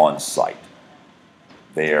are on site.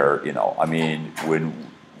 They are,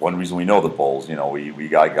 one reason we know the Bulls, we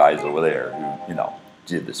got guys over there who,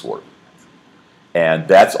 did this work. And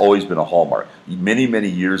that's always been a hallmark. Many, many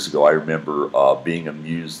years ago, I remember being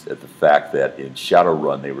amused at the fact that in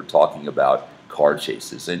Shadowrun they were talking about car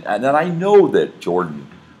chases. And I know that Jordan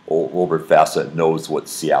over at FASA knows what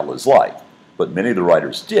Seattle is like, but many of the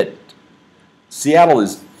writers didn't. Seattle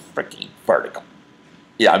is freaking vertical.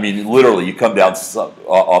 Yeah, literally, you come down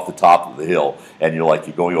off the top of the hill, and you're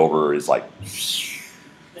going over, it's like,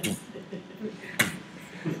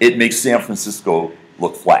 it makes San Francisco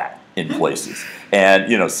look flat in places.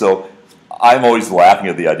 And, so I'm always laughing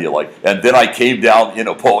at the idea, and then I came down,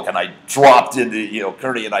 Polk, and I dropped into,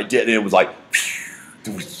 Kearney, and I did, and it was like,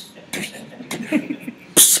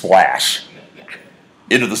 splash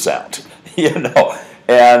into the sound,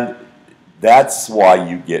 and that's why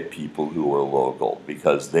you get people who are local,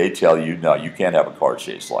 because they tell you, no, you can't have a car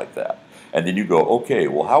chase like that. And then you go, okay,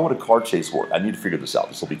 well, how would a car chase work? I need to figure this out.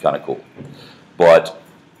 This will be kind of cool. But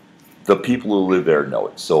the people who live there know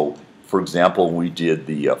it. So, for example, when we did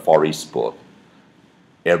the Far East book,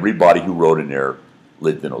 everybody who wrote in there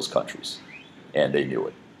lived in those countries, and they knew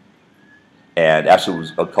it. And actually, it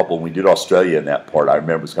was a couple, when we did Australia in that part, I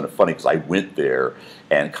remember it was kind of funny because I went there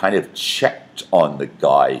and kind of checked on the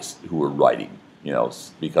guys who were writing,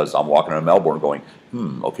 because I'm walking around Melbourne going,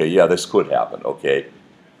 okay, yeah, this could happen, okay,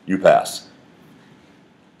 you pass.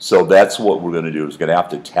 So that's what we're going to do, is we're going to have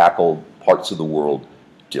to tackle parts of the world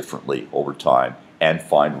differently over time and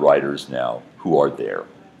find writers now who are there.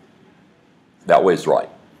 That way is right.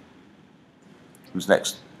 Who's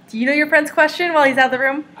next? Do you know your friend's question while he's out of the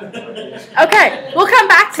room? Okay, we'll come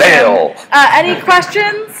back to Fail. him. Any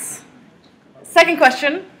questions? Second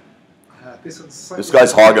question. This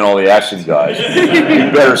guy's hogging all the action, guys.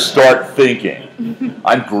 You better start thinking.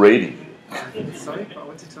 I'm grading. Sorry, but I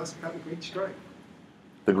wanted to ask about the green stripe.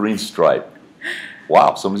 The green stripe.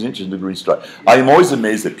 Wow, someone's interested in the green stripe. I am always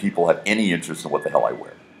amazed that people have any interest in what the hell I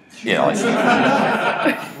wear.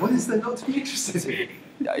 What is there not to be interested in?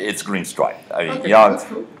 It's green stripe. Okay, that's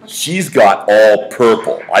cool. She's got all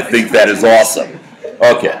purple. I think that is awesome.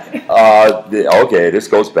 Okay. Okay, this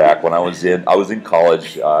goes back when I was in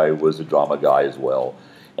college. I was a drama guy as well,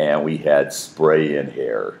 and we had spray in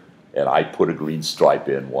hair, and I put a green stripe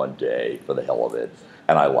in one day for the hell of it,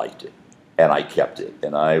 and I liked it, and I kept it,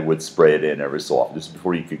 and I would spray it in every so often. This is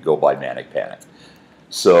before you could go buy Manic Panic.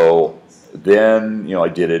 So then, I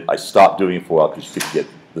did it. I stopped doing it for a while because you couldn't get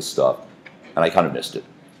the stuff, and I kind of missed it.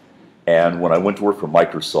 And when I went to work for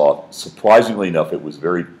Microsoft, surprisingly enough, it was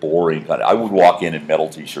very boring. I would walk in metal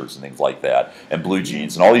T-shirts and things like that, and blue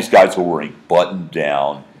jeans, and all these guys were wearing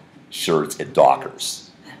button-down shirts and Dockers.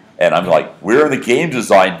 And I'm like, we're in the game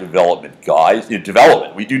design development, guys.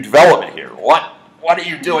 Development. We do development here. What are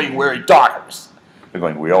you doing wearing Dockers? They're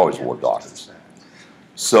going, we always wore Dockers.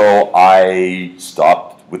 So I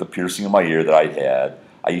stopped with a piercing in my ear that I had.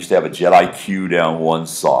 I used to have a Jedi Q down one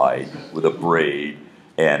side with a braid.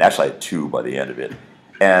 And actually, I had two by the end of it.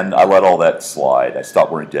 And I let all that slide. I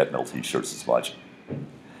stopped wearing death metal T-shirts as much.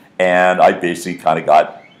 And I basically kind of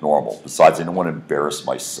got normal. Besides, I didn't want to embarrass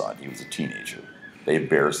my son. He was a teenager. They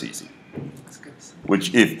embarrass easy.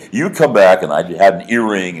 Which, if you come back and I had an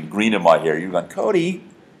earring and green in my hair, you're going, Cody,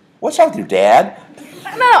 what's wrong with your dad?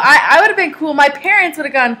 No, I would have been cool. My parents would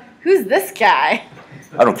have gone, who's this guy?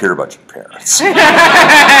 I don't care about your parents.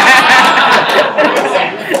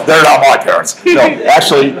 They're not my parents. No,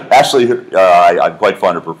 actually, I'm quite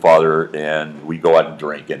fond of her father, and we go out and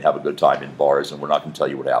drink and have a good time in bars, and we're not going to tell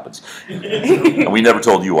you what happens. And we never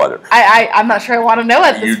told you either. I'm not sure I want to know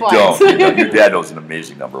at this You point. don't. You know, your dad knows an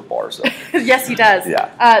amazing number of bars, though. Yes, he does.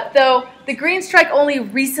 Yeah. Though the Green Strike only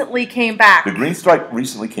recently came back. The Green Strike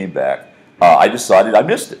recently came back. I decided I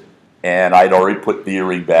missed it, and I'd already put the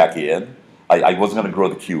earring back in. I wasn't going to grow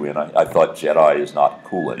the Q in. I thought Jedi is not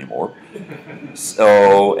cool anymore.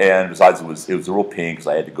 So, and besides, it was a real pain because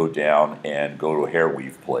I had to go down and go to a hair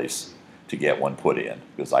weave place to get one put in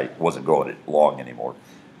because I wasn't growing it long anymore.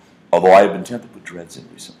 Although I have been tempted to put dreads in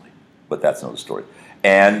recently, but that's another story.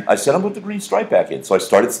 And I said I'm going to put the green stripe back in. So I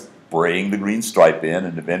started spraying the green stripe in,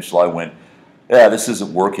 and eventually I went, yeah, this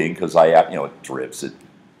isn't working because it drips, it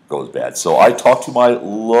goes bad. So I talked to my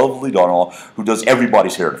lovely daughter-in-law who does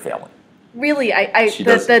everybody's hair in the family. Really,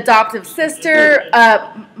 the adoptive sister,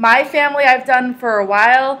 my family I've done for a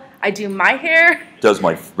while. I do my hair. Does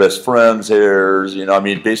my best friend's hairs,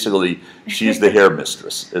 basically she's the hair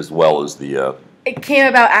mistress as well as the... It came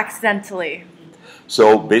about accidentally.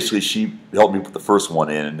 So basically she helped me put the first one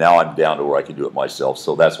in, and now I'm down to where I can do it myself,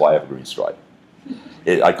 so that's why I have a green stripe.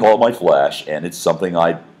 I call it my flash, and it's something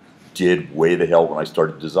I did way the hell when I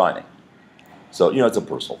started designing. So, it's a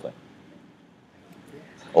personal thing.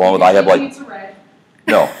 Along with I have like...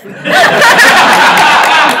 No. All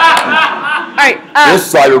right.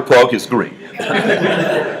 This Cyberpunk is green.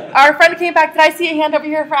 Our friend came back. Did I see a hand over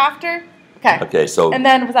here for after? Okay. Okay, so... And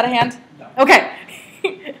then, was that a hand? No. Okay.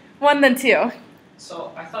 1, then 2.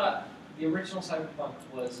 So I thought the original Cyberpunk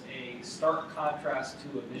was a stark contrast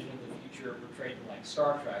to a vision of the future portrayed in like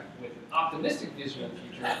Star Trek with an optimistic vision of the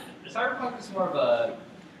future. Cyberpunk is more of a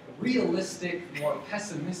realistic, more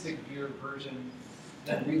pessimistic version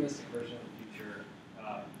than realistic version of the future,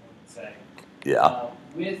 one would say. Yeah.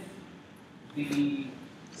 With the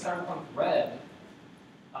Cyberpunk Red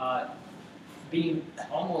being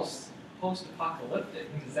almost post-apocalyptic,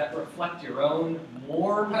 does that reflect your own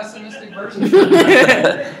more pessimistic version?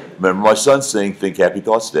 Remember my son saying, think happy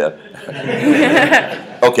thoughts, Dad.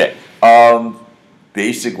 Okay.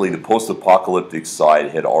 Basically, the post-apocalyptic side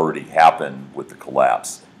had already happened with the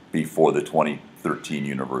collapse before the 2013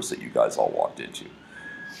 universe that you guys all walked into.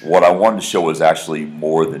 What I wanted to show was actually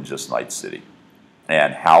more than just Night City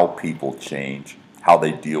and how people change, how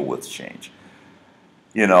they deal with change.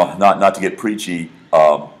 Not to get preachy,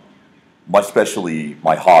 my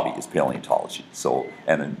hobby is paleontology. So,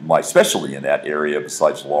 and my specialty in that area,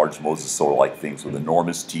 besides large mosasaur-like things with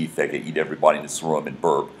enormous teeth that can eat everybody in this room and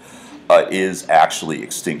burp, is actually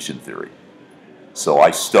extinction theory. So I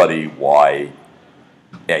study why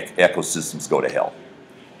ecosystems go to hell.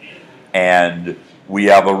 And we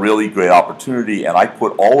have a really great opportunity, and I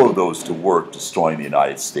put all of those to work destroying the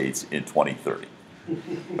United States in 2030,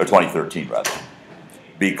 or 2013 rather,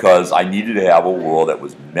 because I needed to have a world that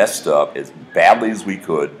was messed up as badly as we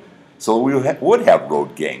could, so we would have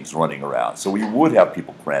road gangs running around, so we would have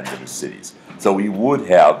people crammed into cities, so we would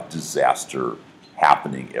have disaster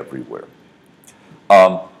happening everywhere.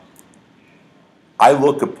 I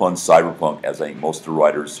look upon Cyberpunk, as I think most of the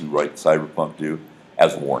writers who write Cyberpunk do,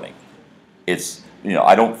 as warning. It's,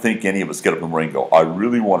 I don't think any of us get up in the morning and go, I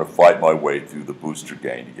really want to fight my way through the booster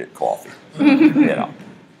gang to get coffee.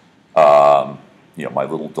 My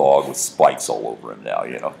little dog with spikes all over him now,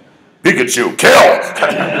 Pikachu, kill!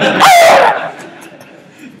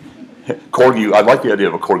 Corgi, I like the idea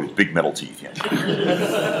of a corgi with big metal teeth,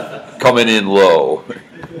 coming in low.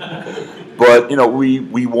 But,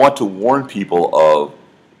 we want to warn people of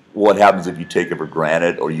what happens if you take it for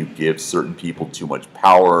granted or you give certain people too much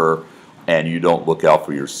power and you don't look out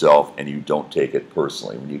for yourself and you don't take it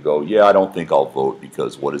personally. When you go, yeah, I don't think I'll vote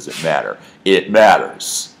because what does it matter? It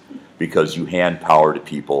matters because you hand power to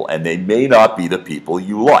people and they may not be the people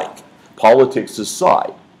you like. Politics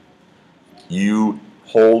aside, you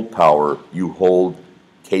hold power, you hold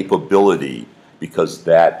capability because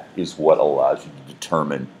that is what allows you to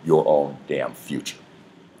determine your own damn future.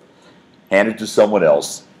 Hand it to someone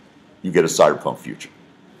else, you get a cyberpunk future.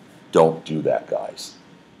 Don't do that, guys,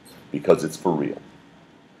 because it's for real.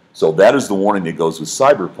 So that is the warning that goes with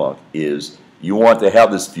cyberpunk is you want to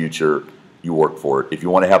have this future, you work for it. If you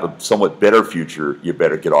want to have a somewhat better future, you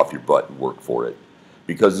better get off your butt and work for it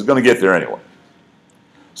because it's going to get there anyway.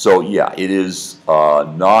 So yeah, it is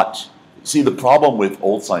not... See, the problem with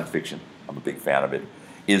old science fiction, I'm a big fan of it,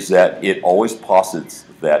 is that it always posits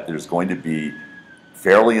that there's going to be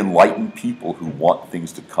fairly enlightened people who want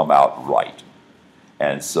things to come out right.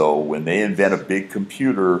 And so when they invent a big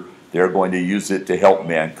computer They're going to use it to help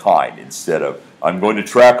mankind instead of, I'm going to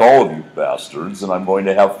track all of you bastards and I'm going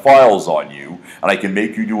to have files on you and I can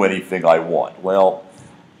make you do anything I want. Well,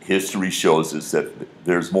 history shows us that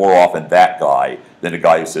there's more often that guy than a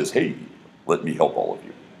guy who says, hey, let me help all of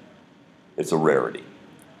you. It's a rarity.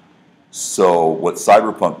 So what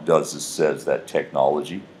Cyberpunk does is says that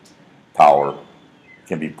technology, power,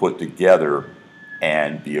 can be put together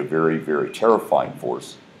and be a very, very terrifying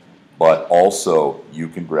force. But also, you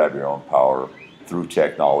can grab your own power through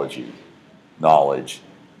technology, knowledge,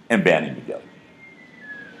 and banding together.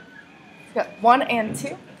 We've got 1 and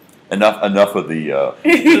 2. Enough of the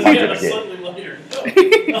Later.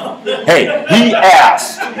 Hey, he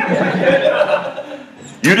asked.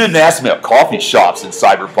 You didn't ask me about coffee shops in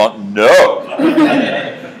Cyberpunk. No.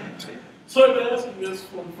 So I've been asking this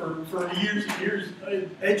for years and years.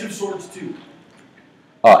 Edge of Swords 2.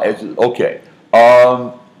 Okay.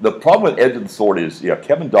 The problem with Edge of the Sword is,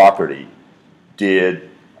 Kevin Doherty did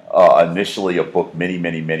initially a book many,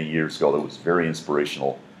 many, many years ago that was very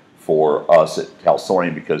inspirational for us at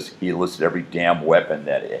Talsorian because he listed every damn weapon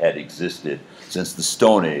that had existed since the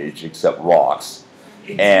Stone Age except rocks.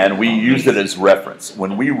 And we used it as reference.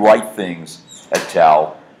 When we write things at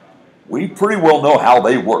Tal, we pretty well know how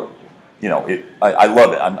they work. I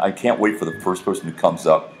love it. I can't wait for the first person who comes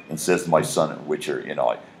up and says to my son in Witcher,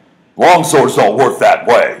 long swords don't work that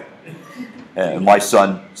way. And my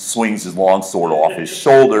son swings his long sword off his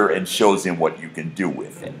shoulder and shows him what you can do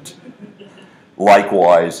with it.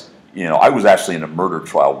 Likewise, I was actually in a murder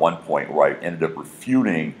trial at one point where I ended up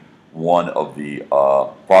refuting one of the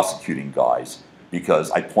prosecuting guys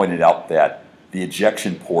because I pointed out that the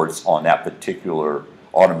ejection ports on that particular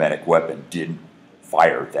automatic weapon didn't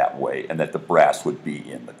fire that way and that the brass would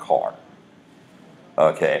be in the car.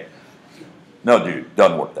 Okay? No, dude,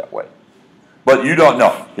 doesn't work that way. But you don't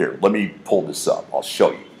know. Here, let me pull this up. I'll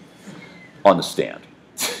show you on the stand.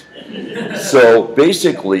 So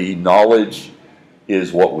basically, knowledge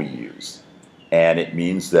is what we use. And it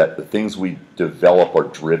means that the things we develop are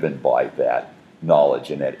driven by that knowledge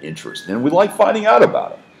and that interest. And we like finding out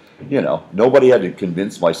about it. Nobody had to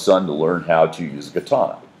convince my son to learn how to use a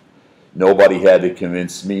katana. Nobody had to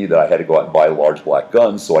convince me that I had to go out and buy large black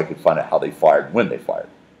guns so I could find out how they fired and when they fired.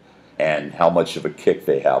 And how much of a kick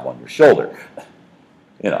they have on your shoulder.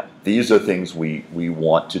 These are things we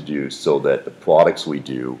want to do so that the products we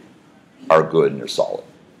do are good and they're solid.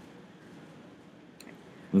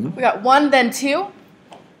 We got 1, then 2.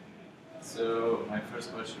 So my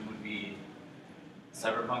first question would be,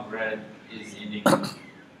 Cyberpunk Red is ending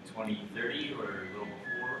 2030 or a little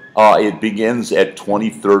before? It begins at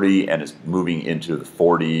 2030 and is moving into the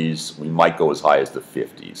 40s. We might go as high as the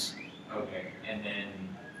 50s. Okay, and then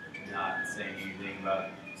not saying anything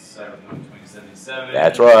about Cyberpunk 2077.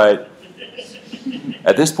 That's right.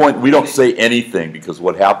 At this point, we don't say anything because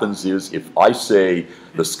what happens is if I say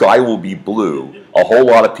the sky will be blue, a whole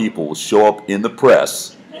lot of people will show up in the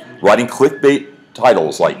press writing clickbait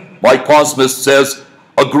titles like Mike Pondsmith says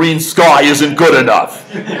a green sky isn't good enough.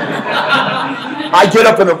 We get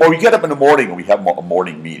up in the morning and we have a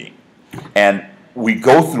morning meeting. And we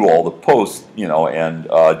go through all the posts, and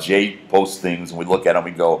Jay posts things and we look at them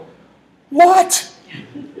and we go, what?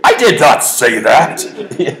 I did not say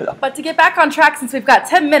that. But to get back on track, since we've got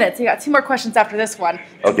 10 minutes, we got 2 more questions after this one.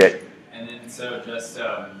 Okay. And then, so just,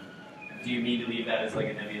 do you mean to leave that as like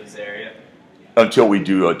a nebulous area? Until we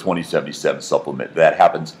do a 2077 supplement. That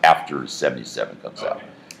happens after 77 comes out.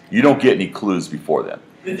 You don't get any clues before then.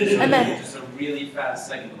 And then, Just a really fast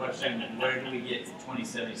second question. Where do we get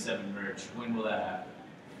 2077 merch? When will that happen?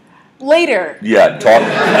 later. Yeah, talk.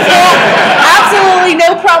 Absolutely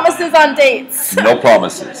no promises on dates. No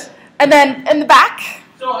promises. And then in the back.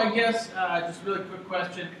 So I guess just a really quick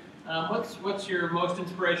question. What's your most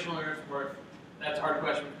inspirational, or that's a hard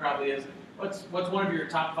question, it probably is. What's one of your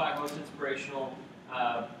top 5 most inspirational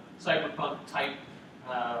cyberpunk type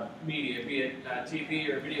media, be it TV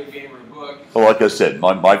or video game or book? Well, like I said,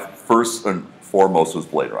 my first and foremost was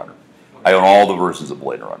Blade Runner. I own all the versions of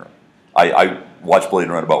Blade Runner. I watch Blade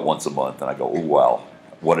Runner about once a month, and I go, oh, wow,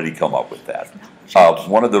 what did he come up with that?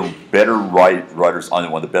 One of the better writers on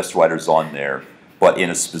one of the best writers on there, but in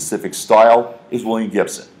a specific style, is William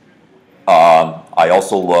Gibson. I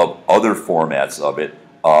also love other formats of it,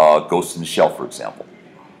 Ghost in the Shell, for example.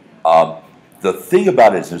 The thing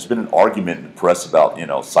about it is there's been an argument in the press about,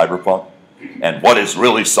 cyberpunk, and what is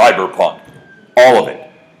really cyberpunk? All of it.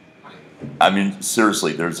 I mean,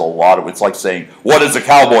 seriously, there's a lot of, it's like saying, what is a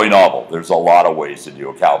cowboy novel? There's a lot of ways to do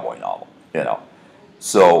a cowboy novel,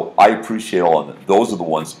 So I appreciate all of them. Those are the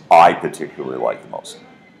ones I particularly like the most.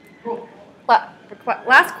 Cool.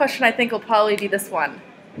 Last question I think will probably be this one.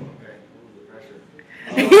 Okay.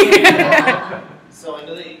 So I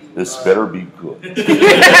know that you. This better be good. So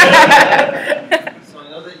I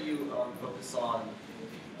know that you focus on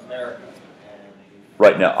America. And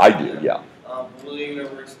Right now, I do, yeah. Will you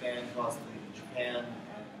ever expand possibly to Japan and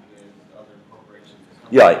with other corporations?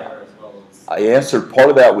 Yeah, there as well as, I answered part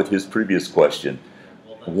of that with his previous question.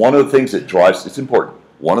 One of the things that drives, it's important,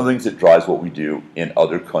 one of the things that drives what we do in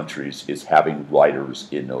other countries is having writers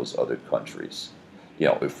in those other countries. You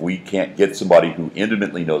know, if we can't get somebody who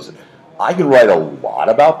intimately knows it, I can write a lot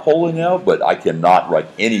about Poland now, but I cannot write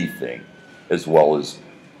anything as well as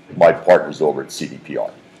my partners over at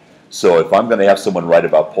CDPR. So if I'm going to have someone write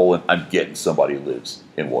about Poland, I'm getting somebody who lives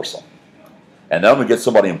in Warsaw. And then I'm going to get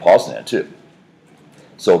somebody in Poznan too.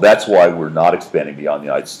 So that's why we're not expanding beyond the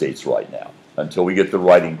United States right now, until we get the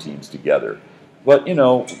writing teams together. But, you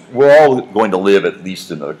know, we're all going to live at least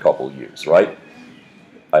another couple of years, right?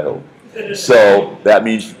 I hope. So that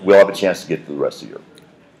means we'll have a chance to get to the rest of Europe.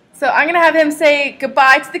 So I'm going to have him say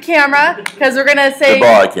goodbye to the camera, because we're going to say...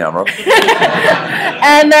 Goodbye, camera.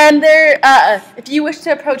 And then if you wish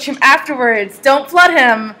to approach him afterwards, don't flood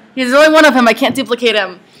him. He's only one of him. I can't duplicate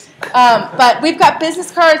him. But we've got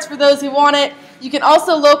business cards for those who want it. You can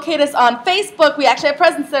also locate us on Facebook. We actually have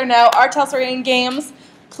presence there now, our Talsorian Games.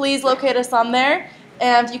 Please locate us on there.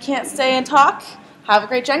 And if you can't stay and talk, have a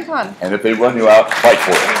great GenCon. And if they run you out, fight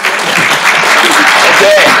for it.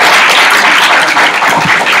 Okay.